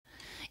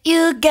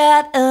You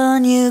got a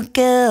new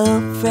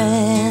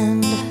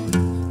girlfriend,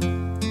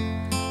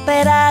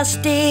 but I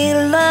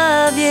still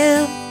love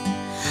you.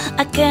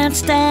 I can't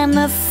stand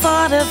the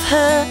thought of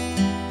her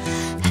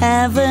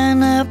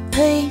having a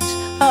piece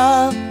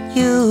of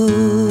you.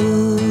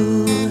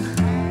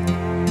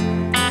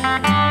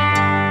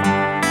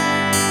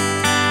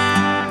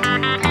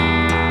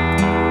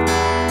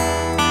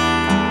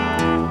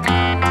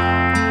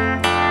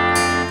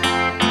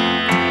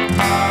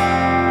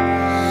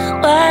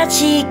 What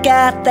she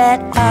got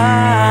that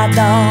I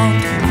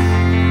don't?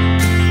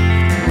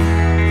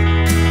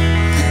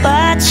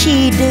 What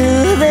she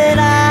do that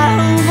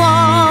I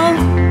won't?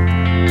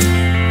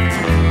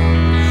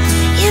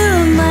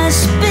 You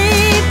must be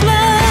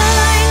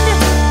blind.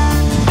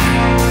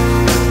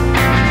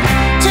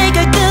 Take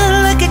a good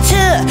look at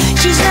her,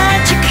 she's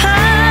not your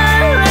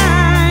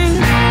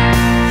kind.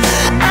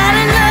 I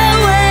don't know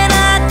what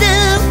I'd do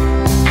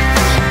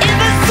if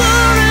I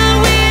fool her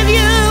with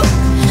you.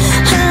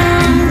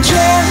 I'm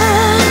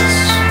jealous,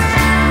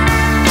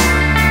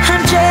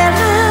 I'm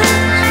jealous,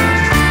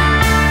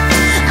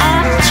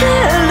 I'm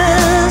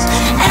jealous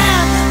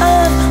out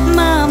of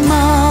my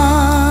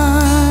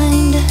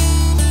mind.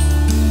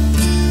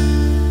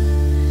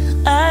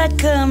 I'd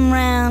come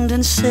round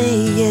and see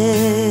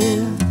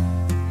you,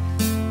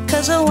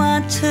 'cause I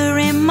want to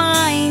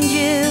remind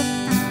you.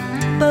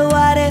 But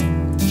what if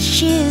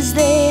she's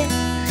there?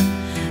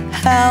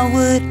 How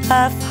would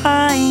I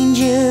find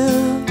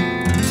you?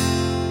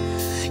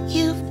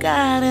 You've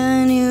got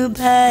a new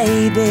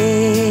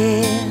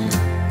baby,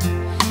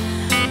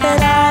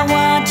 but I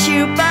want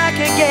you back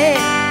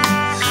again.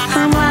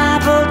 I'm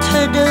liable to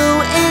do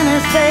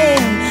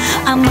anything.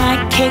 I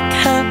might kick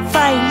her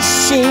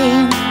face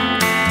in.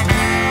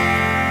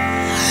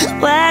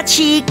 What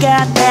she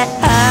got that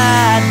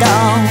I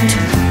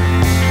don't?